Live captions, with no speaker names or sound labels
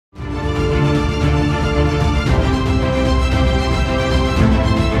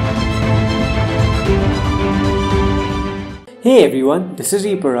Hey everyone, this is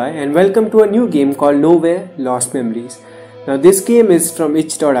ReaperRoy and welcome to a new game called Nowhere Lost Memories. Now this game is from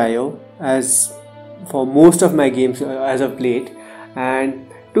itch.io as for most of my games as of late, and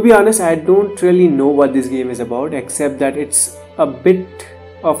to be honest I don't really know what this game is about except that it's a bit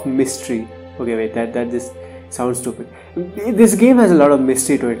of mystery. Okay wait, that just sounds stupid. This game has a lot of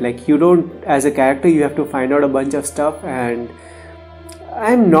mystery to it. Like, you don't, as a character you have to find out a bunch of stuff, and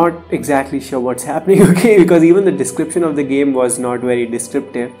I'm not exactly sure what's happening, okay, because even the description of the game was not very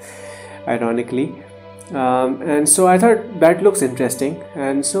descriptive, ironically. And so I thought that looks interesting,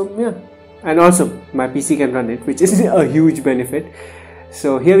 and so yeah, and also my PC can run it, which is a huge benefit.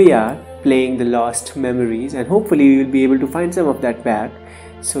 So here we are playing the Lost Memories, and hopefully we will be able to find some of that back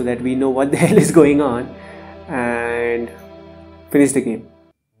so that we know what the hell is going on and finish the game.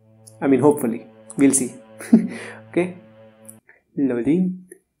 I mean, hopefully, we'll see. Okay. Loading.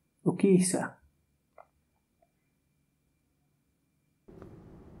 Okay, sir.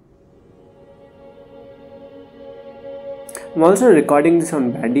 I'm also recording this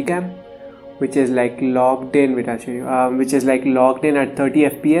on Bandicam, which is like logged in. Wait, I'll show you. Which is like logged in at 30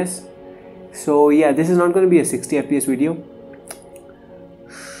 FPS. So yeah, this is not going to be a 60 FPS video.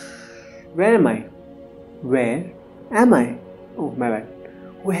 Where am I? Where am I? Oh, my bad.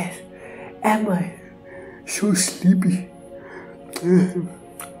 Where am I? So sleepy.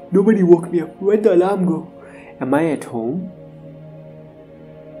 Nobody woke me up. Where'd the alarm go? Am I at home?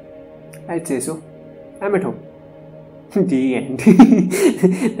 I'd say so. I'm at home. The end.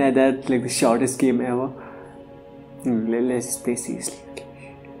 That's like the shortest game ever. Let's just play seriously.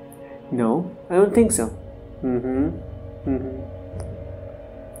 No, I don't think so.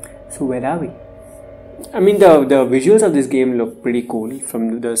 So where are we? I mean, the visuals of this game look pretty cool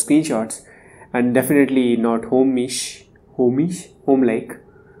from the screenshots, and definitely not home-ish. Home-like.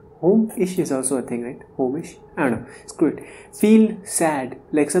 Home-ish is also a thing, right? Home-ish? I don't know. Screw it. Feel sad,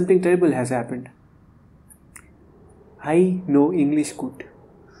 like something terrible has happened. I know English good.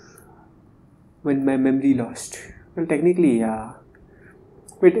 When my memory lost. Well, technically, yeah.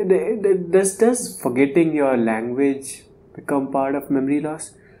 Wait, does forgetting your language become part of memory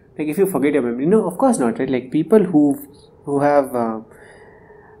loss? Like, if you forget your memory? No, of course not, right? Like, people who have...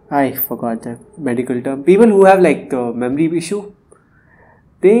 I forgot the medical term. People who have like the memory issue,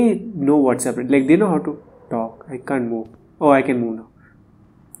 they know what's happening. Like, they know how to talk. I can't move. Oh, I can move now.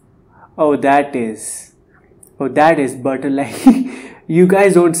 Oh, that is butter. Like, you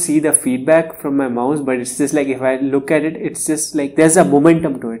guys don't see the feedback from my mouse, but it's just like, if I look at it, it's just like there's a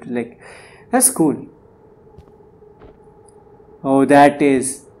momentum to it. Like, that's cool. Oh, that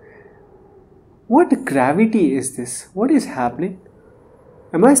is. What gravity is this? What is happening?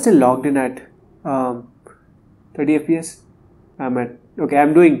 Am I still logged in at 30 FPS? Okay,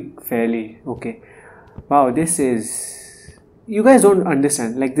 I'm doing fairly okay. Wow, this is... You guys don't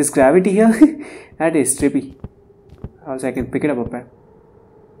understand. Like, this gravity here, that is trippy. Also, I can pick it up there.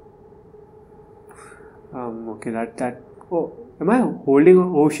 Okay, that... Oh, am I holding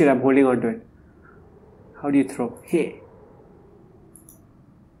on? Oh shit, I'm holding on to it. How do you throw? Hey.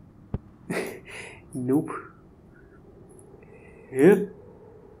 Nope. Yep.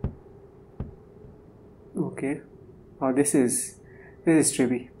 Okay. Oh, this is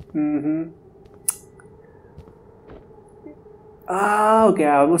trippy. Ah, okay.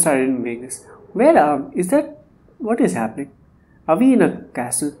 I almost started make this. Where is that? What is happening? Are we in a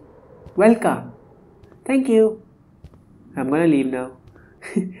castle? Welcome. Thank you. I'm gonna leave now.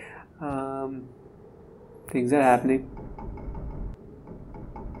 Things are happening.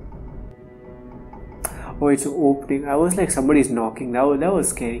 Oh, it's opening. I was like, somebody's knocking. That was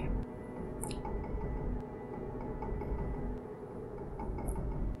scary.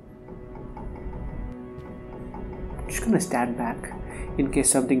 Just gonna stand back in case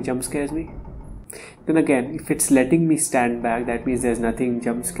something jump scares me. Then again, if it's letting me stand back, that means there's nothing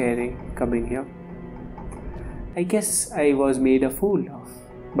jump scaring coming here. I guess I was made a fool of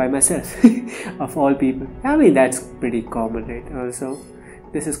by myself. Of all people. I mean, that's pretty common, right? Also,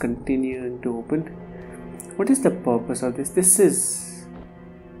 this is continuing to open. What is the purpose of this? This is...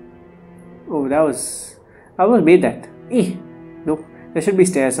 Oh, I was made that. Nope. There should be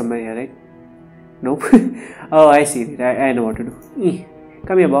stairs somewhere here, right? Nope. Oh, I see it. I know what to do.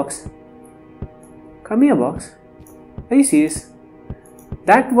 Come here, box. Come here, box. Are you serious?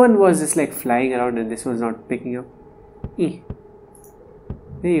 That one was just like flying around and this one's not picking up. There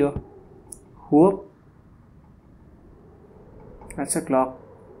you go. Whoop. That's a clock.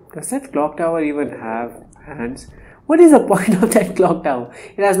 Does that clock tower even have hands? What is the point of that clock tower?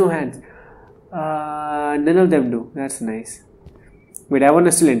 It has no hands. None of them do. That's nice. Wait, I want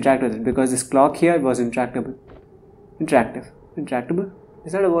to still interact with it because this clock here was interactive. Interactable?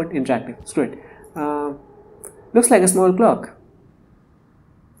 Is that a word? Interactive. Screw it. Looks like a small clock.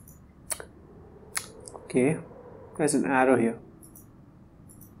 Okay, there's an arrow here.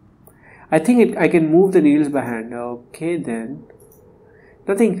 I think I can move the needles by hand. Okay then.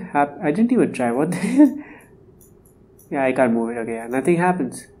 Nothing happened. I didn't even try. What the hell? Yeah, I can't move it. Okay, yeah, nothing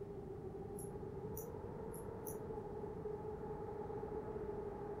happens.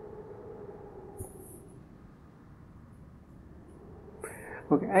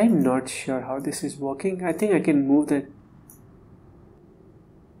 Okay, I'm not sure how this is working. I think I can move the...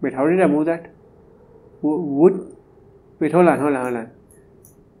 Wait, how did I move that? Wood? Wait, hold on. Hold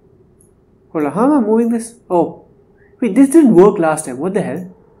on, how am I moving this? Oh, wait, this didn't work last time. What the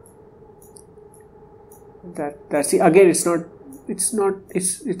hell? That's again, it's not.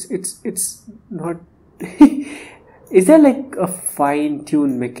 Is there like a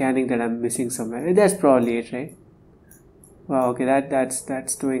fine-tuned mechanic that I'm missing somewhere? That's probably it, right? Wow, okay,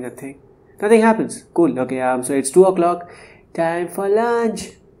 that's doing a thing. Nothing happens. Cool. Okay, so it's 2 o'clock. Time for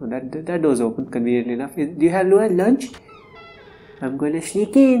lunch. Oh, that door's open conveniently enough. Do you have lunch? I'm gonna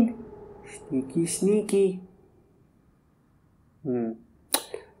sneak in. Sneaky.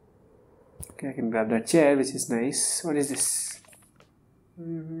 Okay, I can grab that chair, which is nice. What is this?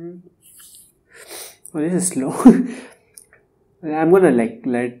 Oh, this is slow. I'm gonna like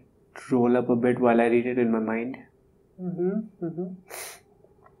let it roll up a bit while I read it in my mind.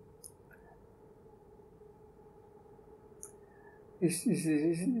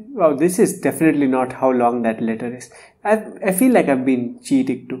 Wow, this is definitely not how long that letter is. I feel like I've been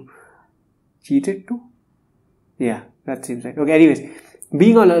cheated to. Cheated to? Yeah, that seems like. Okay, anyways,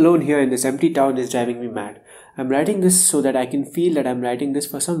 being all alone here in this empty town is driving me mad. I'm writing this so that I can feel that I'm writing this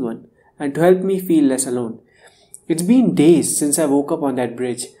for someone and to help me feel less alone. It's been days since I woke up on that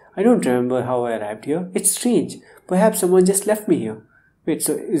bridge. I don't remember how I arrived here. It's strange. Perhaps someone just left me here. Wait,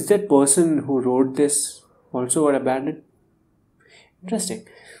 so is that person who wrote this also got abandoned? Interesting.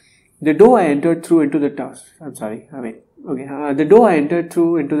 The door I entered through into the town. The door I entered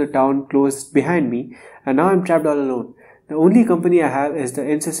through into the town closed behind me, and now I'm trapped all alone. The only company I have is the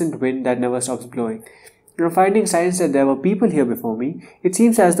incessant wind that never stops blowing. I'm finding signs that there were people here before me. It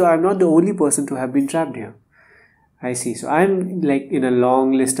seems as though I'm not the only person to have been trapped here. I see. So I'm like in a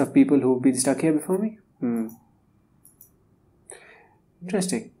long list of people who've been stuck here before me?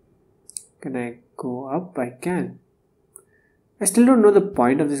 Interesting. Can I go up? I can. I still don't know the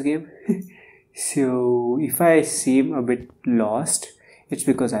point of this game. So if I seem a bit lost, it's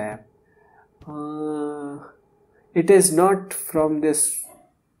because I am. It is not from this.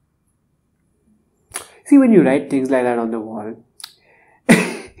 See, when you write things like that on the wall,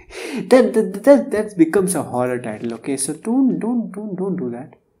 that becomes a horror title. Okay, so don't do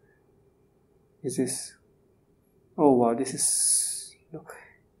that. Is this? Oh wow, this is.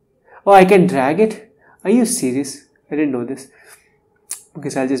 Oh, I can drag it. Are you serious? I didn't know this. Okay,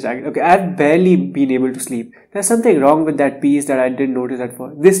 so I'll just drag it. Okay, I've barely been able to sleep. There's something wrong with that piece that I didn't notice at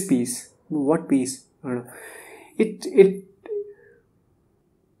first. This piece. What piece? I don't know.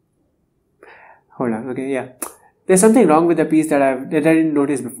 Hold on. Okay, yeah. There's something wrong with the piece that I didn't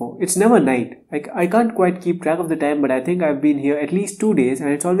notice before. It's never night. Like I can't quite keep track of the time, but I think I've been here at least 2 days, and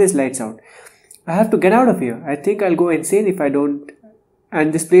it's always lights out. I have to get out of here. I think I'll go insane if I don't,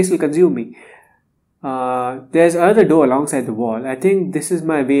 and this place will consume me. There's another door alongside the wall. I think this is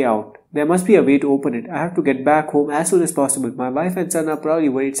my way out. There must be a way to open it. I have to get back home as soon as possible. My wife and son are probably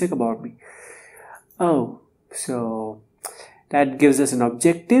worried sick about me. Oh, so that gives us an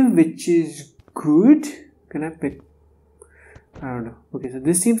objective, which is good. Can I pick? I don't know. Okay, so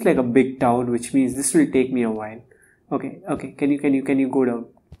this seems like a big town, which means this will take me a while. Okay. Can you go down?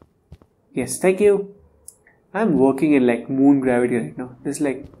 Yes, thank you. I'm working in like moon gravity right now. It's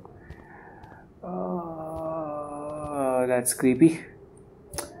like, that's creepy.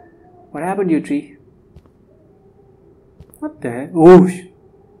 What happened to your tree? What the heck? Oh,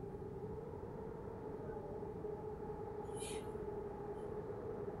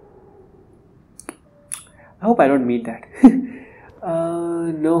 I hope I don't meet that.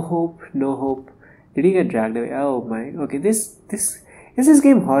 No hope. Did he get dragged away? Oh my. Okay, is this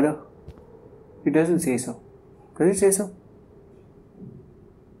game horror? It doesn't say so. Does it say so?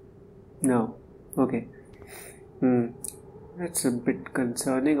 No. Okay. That's a bit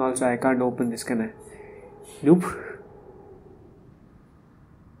concerning. Also, I can't open this, can I? Nope.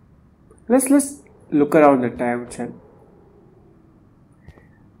 Let's look around the time chat.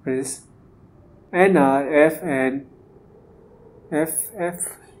 What is this? NRFN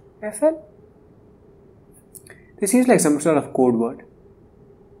FFFL? This seems like some sort of code word.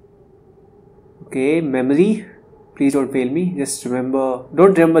 Okay, memory. Please don't fail me. Just remember,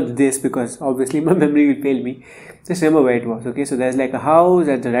 don't remember this because obviously my memory will fail me. Just remember where it was. Okay, so there's like a house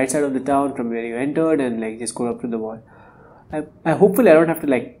at the right side of the town from where you entered, and like just go up to the wall. I hopefully I don't have to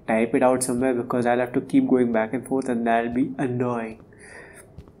like type it out somewhere because I'll have to keep going back and forth, and that'll be annoying.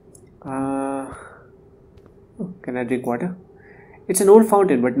 Oh, can I drink water? It's an old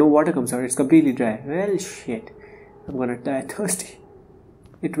fountain, but no water comes out. It's completely dry. Well, shit. I'm gonna die thirsty.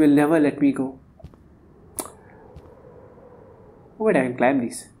 It will never let me go. Oh, wait, I can climb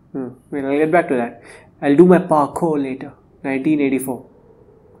these. Wait, I'll get back to that. I'll do my parkour later. 1984.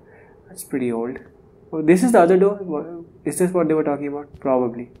 That's pretty old. Oh, this is the other door? Is this what they were talking about?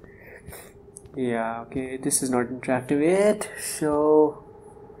 Probably. Yeah, okay. This is not interactive yet. So...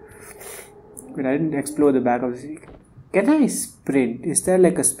 But I didn't explore the back of the city. Can I sprint? Is there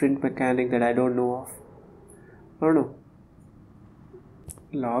like a sprint mechanic that I don't know of? I don't know.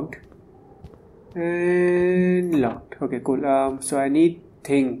 Locked. And locked. Okay, cool. So I need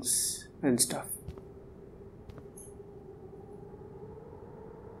things and stuff.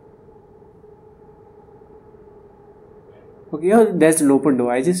 Okay, oh, there's an open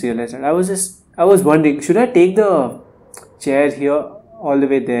door. I just realized that. I was wondering, should I take the chair here all the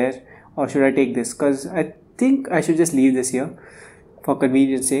way there, or should I take this? Because I think I should just leave this here for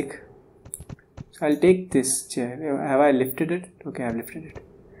convenience sake. So I'll take this chair. Have I lifted it? Okay, I've lifted it.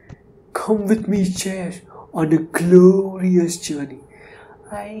 Come with me, chair, on a glorious journey.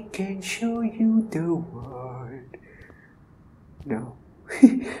 I can show you the world. No,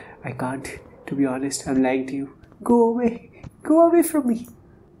 I can't. To be honest, I'm lying to you. Go away. Go away from me.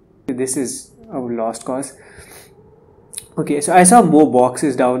 This is a lost cause. Okay, so I saw more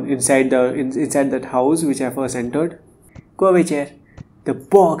boxes down inside that house which I first entered. Go away, chair. The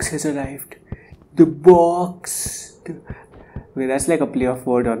box has arrived. The box. Okay, that's like a play of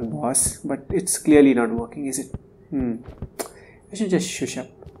word on boss, but it's clearly not working, is it? I should just shush up.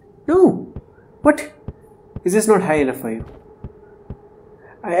 No! What? Is this not high enough for you?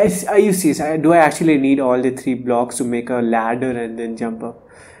 Are you serious? Do I actually need all the 3 blocks to make a ladder and then jump up?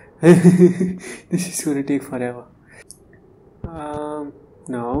 This is gonna take forever.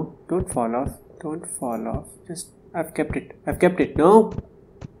 No, don't fall off. Don't fall off. Just, I've kept it. I've kept it. No!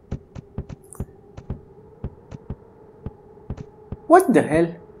 What the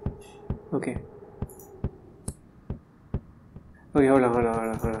hell? Okay. Okay, hold on.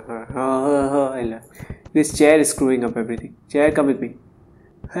 This chair is screwing up everything. Chair, come with me.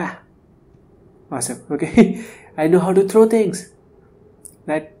 Awesome. Okay. I know how to throw things.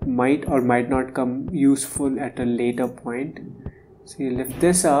 That might or might not come useful at a later point. So you lift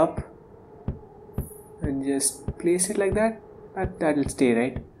this up and just place it like that. That'll stay,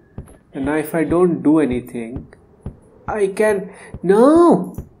 right? And now if I don't do anything, I can...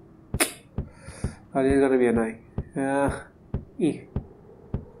 No! Oh, this is gonna be annoying.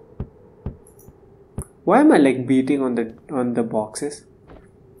 Why am I like beating on the boxes?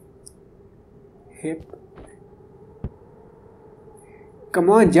 Hip. Come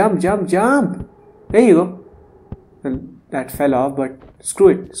on, jump. There you go. Well, that fell off, but screw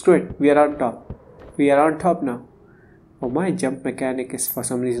it. We are on top now. Oh, my jump mechanic is for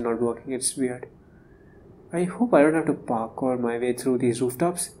some reason not working. It's weird. I hope I don't have to parkour my way through these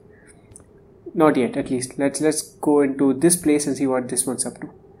rooftops. Not yet, at least. Let's go into this place and see what this one's up to.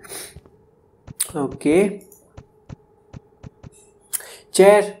 Okay.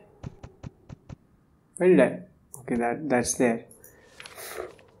 Chair. Where did I? Okay, that's there.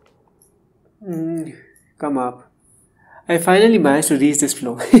 Come up. I finally managed to reach this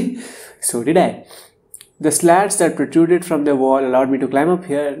floor. So did I. The slats that protruded from the wall allowed me to climb up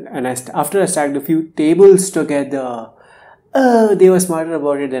here, and after I stacked a few tables together. Oh, they were smarter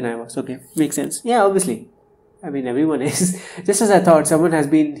about it than I was. Okay, makes sense. Yeah, obviously. I mean, everyone is. Just as I thought, someone has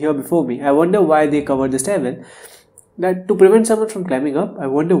been here before me. I wonder why they covered the stairwell. That to prevent someone from climbing up, I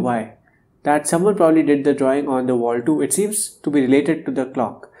wonder why. That someone probably did the drawing on the wall too. It seems to be related to the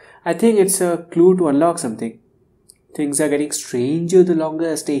clock. I think it's a clue to unlock something. Things are getting stranger the longer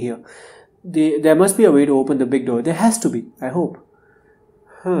I stay here. There must be a way to open the big door. There has to be, I hope.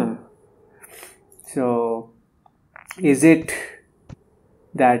 So, is it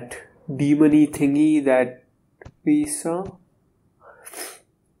that demon-y thingy that we saw?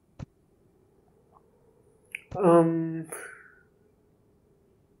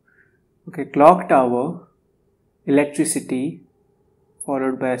 Okay, clock tower, electricity,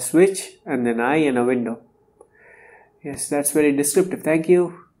 followed by a switch, and an eye and a window. Yes, that's very descriptive. Thank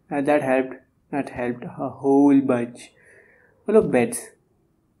you. That helped. That helped a whole bunch. Oh, look, beds.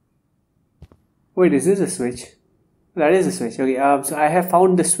 Wait, is this a switch? That is a switch. Okay, so I have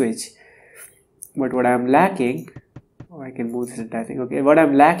found the switch. But what I am lacking Oh, I can move this entire thing. Okay, what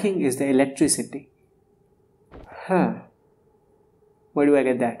I'm lacking is the electricity. Huh. Where do I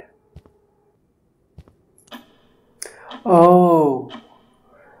get that? Oh.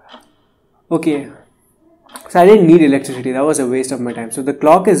 Okay. So I didn't need electricity. That was a waste of my time. So the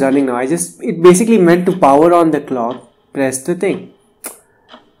clock is running now. It basically meant to power on the clock, press the thing.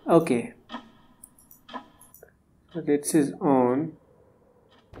 Okay. So this is on.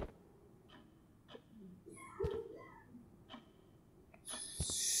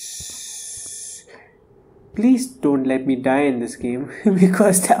 Please don't let me die in this game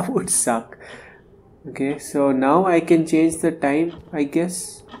because that would suck. Okay, so now I can change the time, I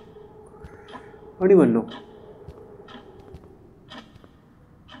guess. I don't even know.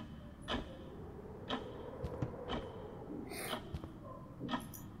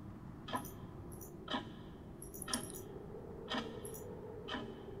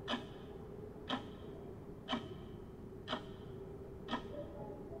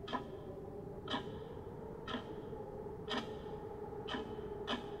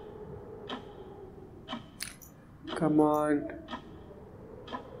 Come on.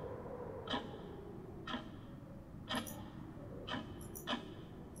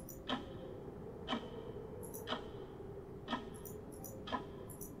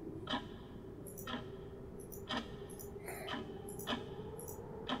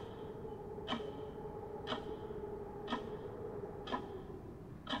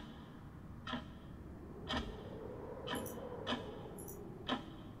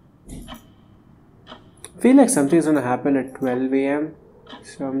 I feel like something's gonna happen at 12 a.m.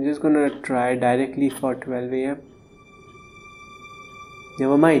 So I'm just gonna try directly for 12 a.m.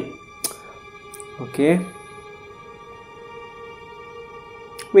 Never mind. Okay.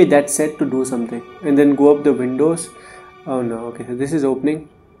 Wait, that's set to do something. And then go up the windows. Oh no, okay, so this is opening.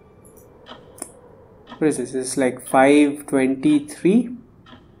 What is this? This is like 5:23.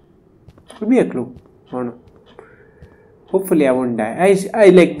 Could be a clue. I don't know. Hopefully I won't die. I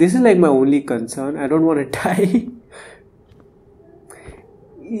like, this is like my only concern. I don't want to die.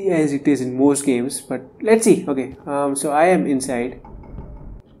 As it is in most games, but let's see. Okay, so I am inside.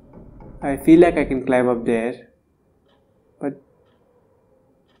 I feel like I can climb up there, but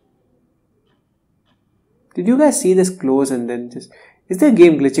did you guys see this close and then just, is the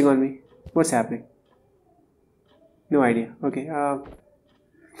game glitching on me? What's happening? No idea. Okay,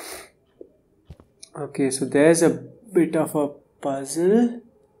 okay, so there's a bit of a puzzle.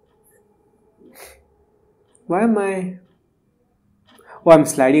 Why am I, oh, I'm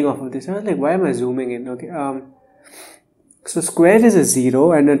sliding off of this. I was like, why am I zooming in? Okay, so square is a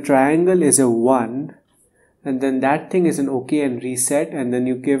 0 and a triangle is a 1, and then that thing is an OK and reset, and then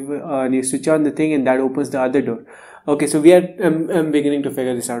you give you switch on the thing and that opens the other door. Okay, so we are I'm beginning to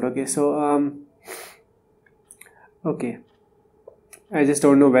figure this out. Okay, so okay, I just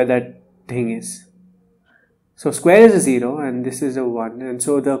don't know where that thing is. So square is a 0 and this is a 1, and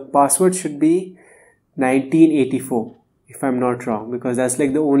so the password should be 1984 if I'm not wrong, because that's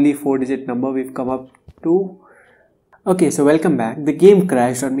like the only 4-digit number we've come up to. Okay, so welcome back. The game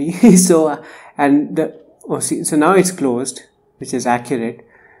crashed on me. So and the, oh, see, so now it's closed, which is accurate.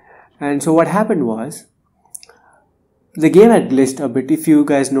 And so what happened was, the game had glitched a bit, if you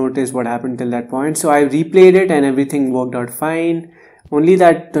guys noticed what happened till that point. So I replayed it and everything worked out fine. Only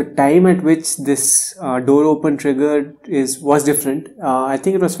that the time at which this door open triggered was different. I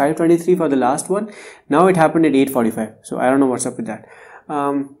think it was 5:23 for the last one. Now it happened at 8:45. So I don't know what's up with that.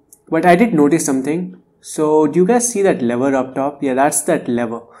 But I did notice something. So do you guys see that lever up top? Yeah, that's that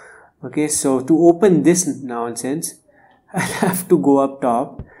lever. Okay, so to open this nonsense, I have to go up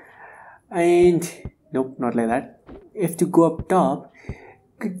top. And nope, not like that. If to go up top,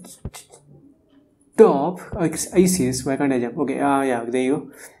 are you serious? Why can't I jump? Okay, yeah, there you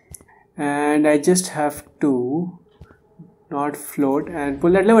go. And I just have to not float and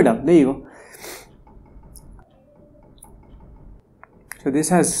pull that lever down. There you go. So this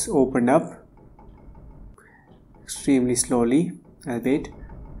has opened up extremely slowly. I'll wait.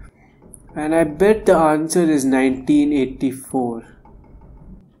 And I bet the answer is 1984.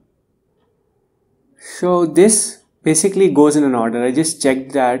 So this basically goes in an order. I just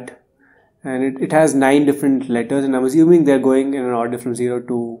checked that. And it has 9 different letters, and I'm assuming they're going in an order from 0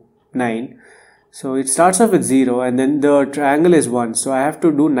 to 9. So it starts off with 0 and then the triangle is 1. So I have to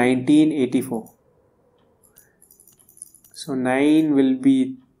do 1984. So 9 will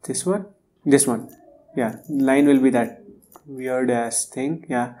be this one. Yeah, 9 will be that weird ass thing.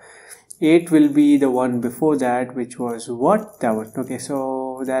 Yeah. 8 will be the one before that, which was what? That one. Okay,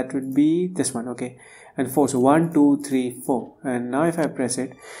 so that would be this one. Okay. And 4, so 1, 2, 3, 4, and now if I press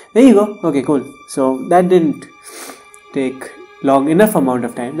it, there you go. Okay, cool. So that didn't take long enough amount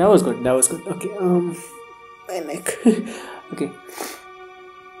of time. That was good. That was good. Okay. My neck. Okay.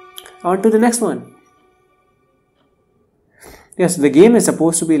 On to the next one. Yes, the game is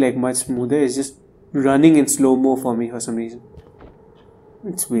supposed to be like much smoother. It's just running in slow-mo for me for some reason.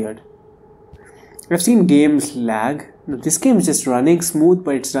 It's weird. I've seen games lag. No, this game is just running smooth,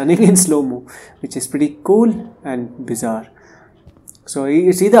 but it's running in slow-mo, which is pretty cool and bizarre. So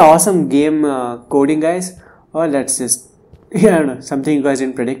it's either awesome game coding, guys, or that's just, yeah, I don't know, something you guys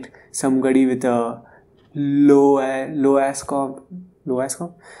didn't predict. Somebody with a low end comp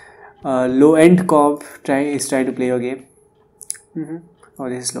is trying to play your game. Oh,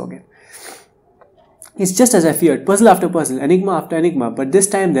 this is slow game. It's just as I feared, puzzle after puzzle, enigma after enigma, but this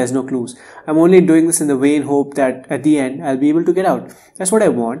time there's no clues. I'm only doing this in the vain hope that at the end I'll be able to get out. That's what I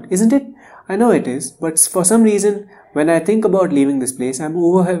want, isn't it? I know it is, but for some reason, when I think about leaving this place, I'm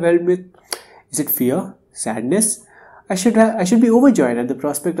overwhelmed with, is it fear? Sadness? I should be overjoyed at the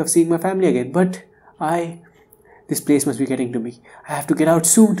prospect of seeing my family again, but this place must be getting to me. I have to get out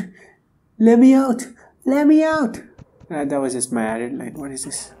soon. Let me out! Let me out! That was just my added line. What is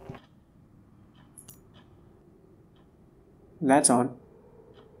this? That's on.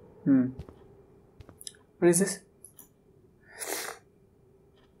 What is this?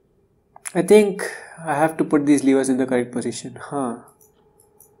 I think I have to put these levers in the correct position.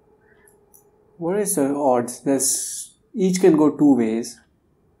 What is the odds? Each can go two ways.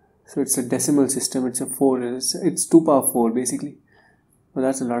 So it's a decimal system. It's a 4. It's 2 power 4 basically. Well,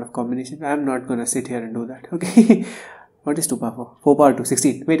 that's a lot of combination. I'm not gonna sit here and do that. Okay. What is 2 power 4? 4 power 2,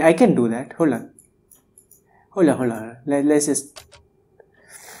 16. Wait, I can do that. Hold on. Let's just...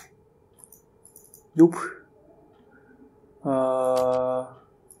 Nope.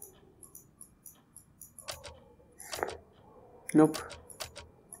 Nope.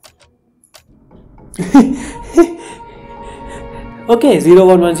 Okay, 0,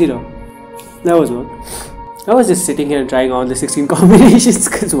 1, 1, 0. That was one. I was just sitting here trying all the 16 combinations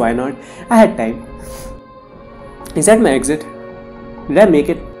because why not? I had time. Is that my exit? Did I make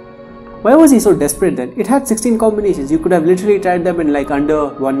it? Why was he so desperate then? It had 16 combinations. You could have literally tried them in like under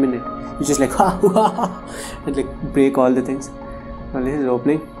 1 minute. You just like and like break all the things. Well, this is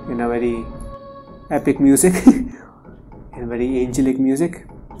opening in a very epic music. In very angelic music.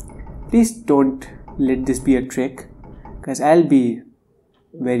 Please don't let this be a trick, because I'll be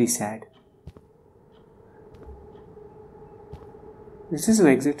very sad. This is an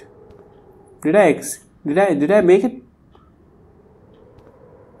exit. Did I make it?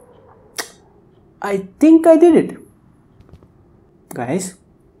 I think I did it. Guys,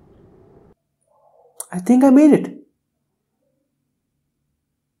 I think I made it.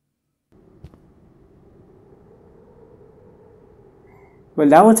 Well,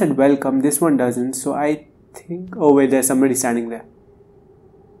 that one said welcome, this one doesn't, so I think... Oh wait, there's somebody standing there.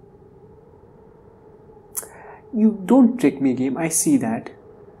 You don't trick me, game, I see that.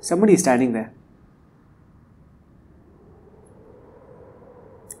 Somebody is standing there.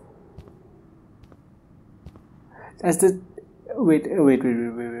 That's the... Wait.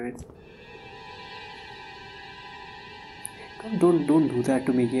 Don't do that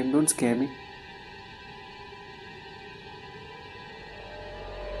to me, game, don't scare me.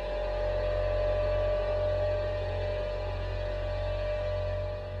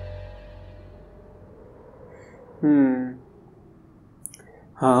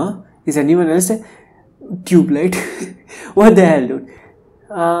 Huh? Is anyone else there? Tube light? What the hell, dude?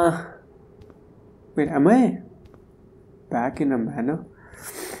 Wait, am I back in a manner?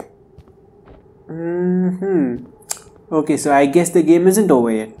 Okay, so I guess the game isn't over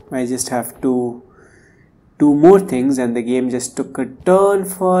yet. I just have to do more things and the game just took a turn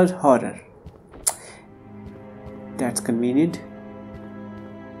for horror. That's convenient.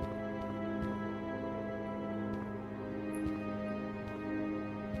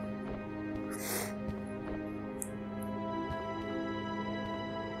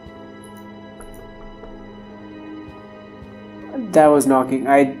 That was knocking.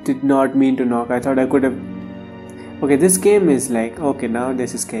 I did not mean to knock. I thought I could have... Okay, this game is like... Okay, now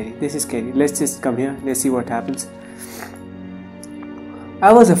this is scary. This is scary. Let's just come here. Let's see what happens.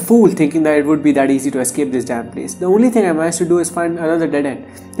 I was a fool thinking that it would be that easy to escape this damn place. The only thing I managed to do is find another dead end.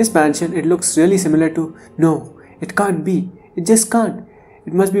 This mansion, it looks really similar to... No, it can't be. It just can't.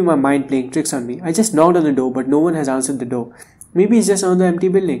 It must be my mind playing tricks on me. I just knocked on the door, but no one has answered the door. Maybe it's just another empty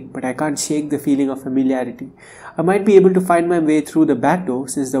building, but I can't shake the feeling of familiarity. I might be able to find my way through the back door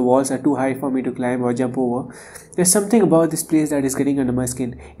since the walls are too high for me to climb or jump over. There's something about this place that is getting under my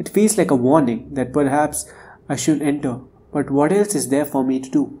skin. It feels like a warning that perhaps I shouldn't enter. But what else is there for me to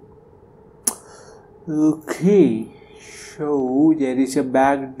do? Okay, So there is a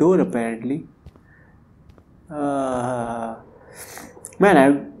back door apparently. Man,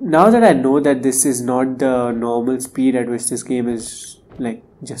 now that I know that this is not the normal speed at which this game is like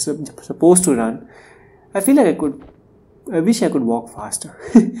just supposed to run, I feel like I wish I could walk faster.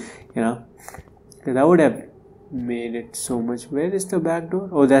 Because I would have made it so much. Where is the back door?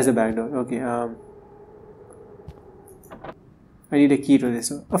 Oh, there's the back door. Okay. I need a key to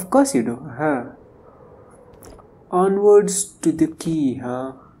this. Of course you do. Onwards to the key,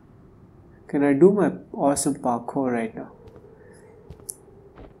 huh? Can I do my awesome parkour right now?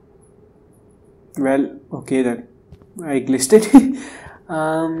 Well, okay then. I glitched it.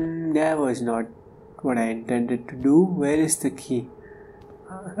 That was not what I intended to do. Where is the key?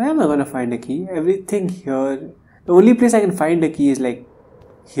 Where am I gonna find a key? Everything here. The only place I can find a key is like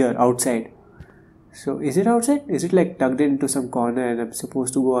here, outside. So is it outside? Is it like tucked into some corner and I'm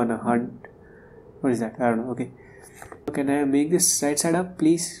supposed to go on a hunt? What is that? I don't know. Okay. Can I make this right side up,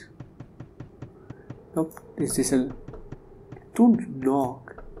 please? Nope. Is this a... Don't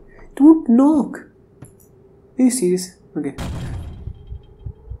knock. Don't knock. Are you serious? Okay.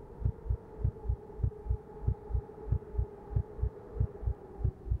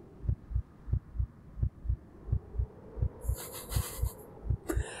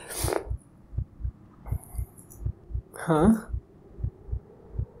 Huh?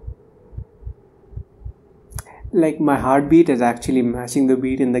 Like my heartbeat is actually matching the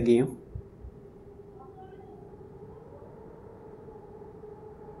beat in the game.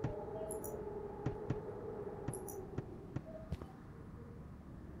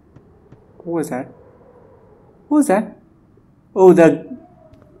 What was that? What was that? Oh,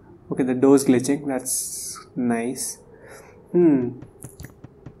 okay, the door's glitching. That's nice.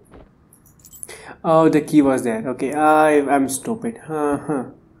 Oh, the key was there. Okay, I'm stupid.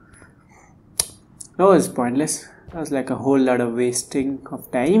 That was pointless. That was like a whole lot of wasting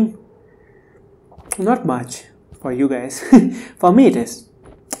of time. Not much for you guys. For me it is.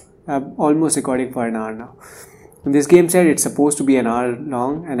 I'm almost recording for an hour now. This game said it's supposed to be an hour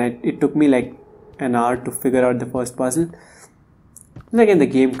long, and it took me like an hour to figure out the first puzzle. Again, the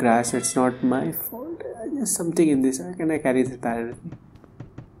game crashed. It's not my fault. There's something in this. Can I carry this barrel with me?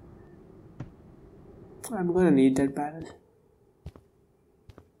 I'm gonna need that barrel.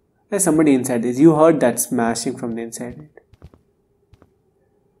 There's somebody inside this. You heard that smashing from the inside.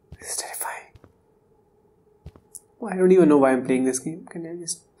 It's terrifying. I don't even know why I'm playing this game. Can you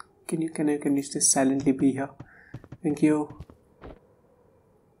just silently be here? Thank you.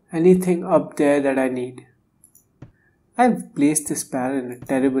 Anything up there that I need? I've placed this barrel in a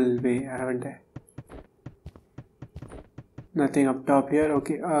terrible way, haven't I? Nothing up top here.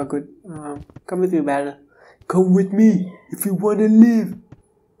 Okay, good. Come with me, barrel. Come with me if you want to live.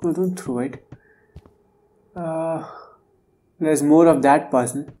 No, don't throw it. There's more of that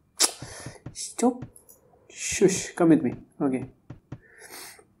puzzle. Stop. Shush. Come with me. Okay.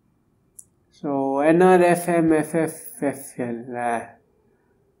 So NRFMFFFL.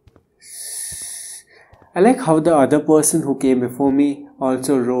 I like how the other person who came before me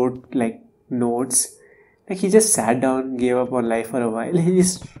also wrote like notes. Like he just sat down, gave up on life for a while. He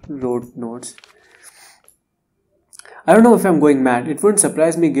just wrote notes. I don't know if I'm going mad. It wouldn't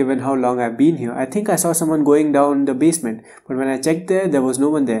surprise me given how long I've been here. I think I saw someone going down the basement, but when I checked there was no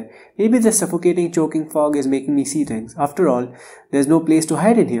one there. Maybe the suffocating, choking fog is making me see things. After all, there's no place to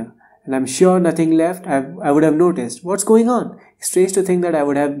hide in here. And I'm sure nothing left I would have noticed. What's going on? It's strange to think that I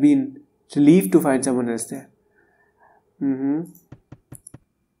would have been relieved to find someone else there.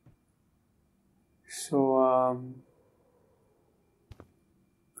 So,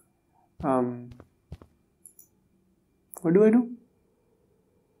 what do I do?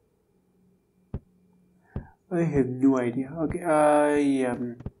 I have no idea. Okay, I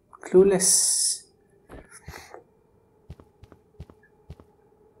am clueless.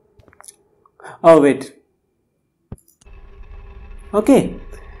 Oh, wait. Okay.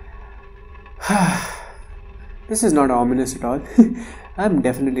 This is not ominous at all. I'm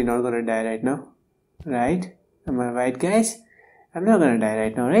definitely not gonna die right now. Right? Am I right, guys? I'm not gonna die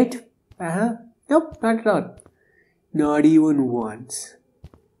right now, right? Nope, not at all. Not even once.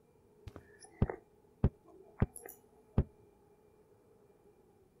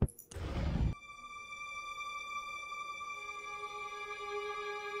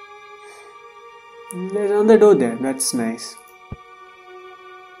 There's another door there. That's nice.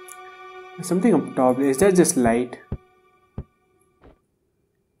 There's something up top. Is that just light?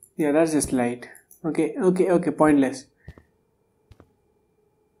 Yeah, that's just light. Okay, pointless.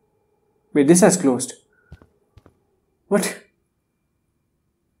 Wait, this has closed. What?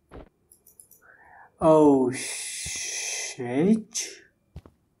 Oh, shit. Change.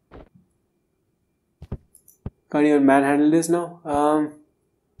 Can't even manhandle this now.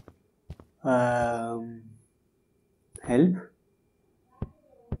 Help.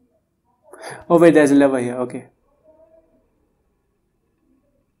 Oh wait, there's a lever here. Okay.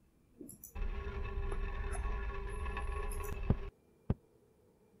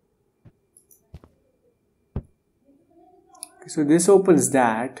 So this opens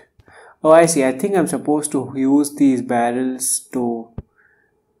that. Oh, I see. I think I'm supposed to use these barrels to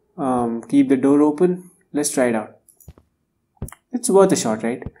keep the door open. Let's try it out. It's worth a shot,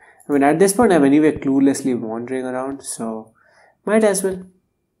 right? I mean, at this point, I'm anyway cluelessly wandering around, so might as well.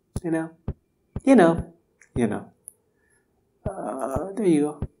 You know. There you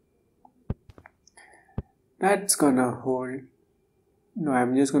go. That's gonna hold. No,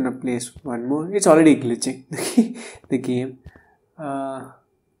 I'm just gonna place one more. It's already glitching the game.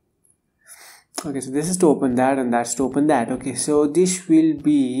 Okay, so this is to open that and that's to open that. Okay, so this will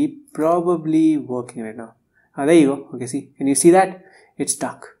be probably working right now. There you go. Okay, see, can you see that? It's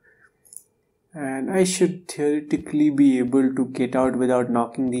stuck. And I should theoretically be able to get out without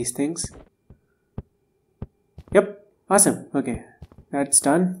knocking these things. Yep, awesome. Okay, that's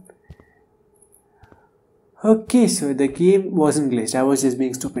done. Okay, so the game wasn't glitched. I was just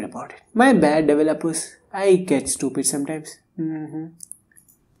being stupid about it. My bad, developers. I get stupid sometimes.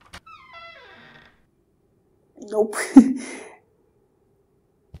 Nope.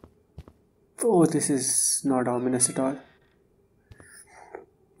 Oh, this is not ominous at all.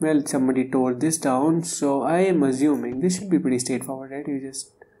 Well, somebody tore this down, so I am assuming this should be pretty straightforward, right? You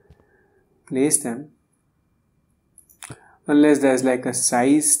just place them. Unless there's like a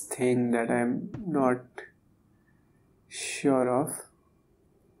size thing that I'm not sure of.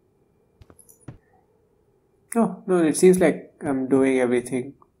 Oh, no, it seems like I'm doing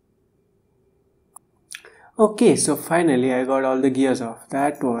everything. Okay, so finally I got all the gears off.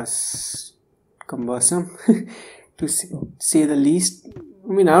 That was cumbersome to say the least.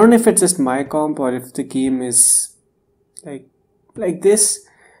 I mean, I don't know if it's just my comp or if the game is like this,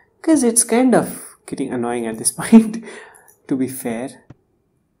 because it's kind of getting annoying at this point, to be fair.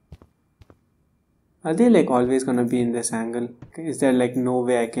 Are they like always gonna be in this angle? Is there like no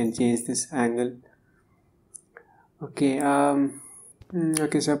way I can change this angle? Okay,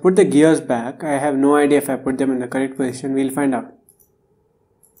 okay, so I put the gears back. I have no idea if I put them in the correct position. We'll find out.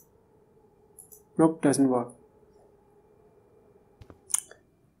 Nope, doesn't work.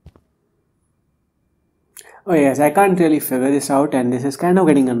 Oh yes, I can't really figure this out, and this is kind of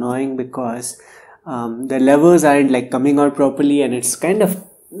getting annoying because the levers aren't like coming out properly, and it's kind of,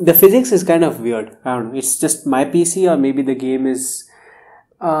 the physics is kind of weird. I don't know, it's just my PC or maybe the game is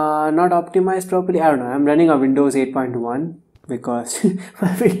not optimized properly. I don't know. I'm running a Windows 8.1 because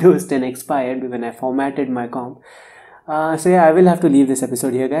my Windows 10 expired when I formatted my comp. So yeah, I will have to leave this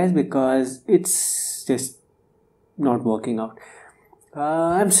episode here, guys, because it's just not working out.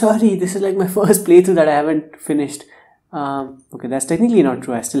 I'm sorry, this is like my first playthrough that I haven't finished. Okay, that's technically not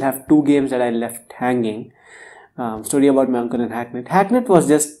true. I still have 2 games that I left hanging. Story about my uncle and Hacknet. Hacknet was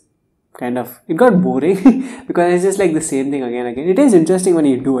just kind of, it got boring because it's just like the same thing again and again. It is interesting when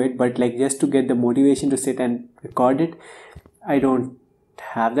you do it, but like just to get the motivation to sit and record it, I don't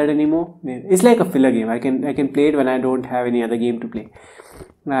have that anymore. It's like a filler game. I can play it when I don't have any other game to play.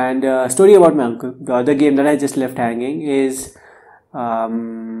 And story about my uncle, the other game that I just left hanging is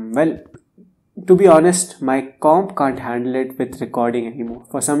well, to be honest, my comp can't handle it with recording anymore.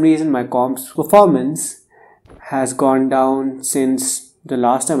 For some reason, my comp's performance has gone down since the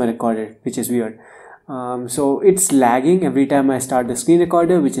last time I recorded, which is weird. So it's lagging every time I start the screen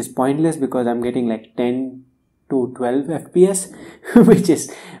recorder, which is pointless because I'm getting like 10 to 12 FPS, which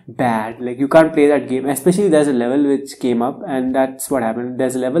is bad. Like, you can't play that game, especially there's a level which came up, and that's what happened.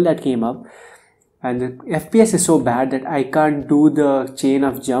 There's a level that came up and the FPS is so bad that I can't do the chain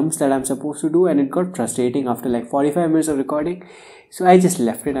of jumps that I'm supposed to do, and it got frustrating after like 45 minutes of recording. So I just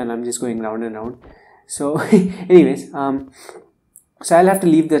left it and I'm just going round and round. So anyways, so I'll have to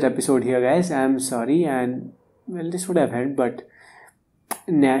leave that episode here, guys. I'm sorry, and well, this would have helped, but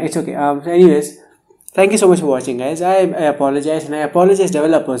nah, it's okay. So anyways, thank you so much for watching, guys. I apologize, and I apologize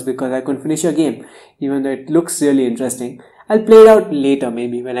developers because I couldn't finish your game, even though it looks really interesting. I'll play it out later,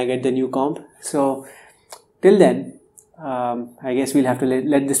 maybe when I get the new comp. So till then, I guess we'll have to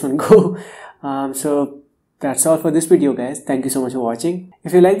let this one go. So that's all for this video, guys. Thank you so much for watching.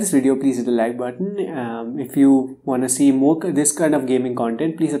 If you like this video, please hit the like button. If you want to see more this kind of gaming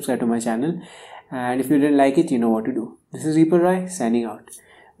content, please subscribe to my channel. And if you didn't like it, you know what to do. This is ReaperRoy signing out.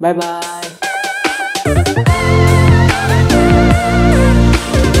 Bye bye.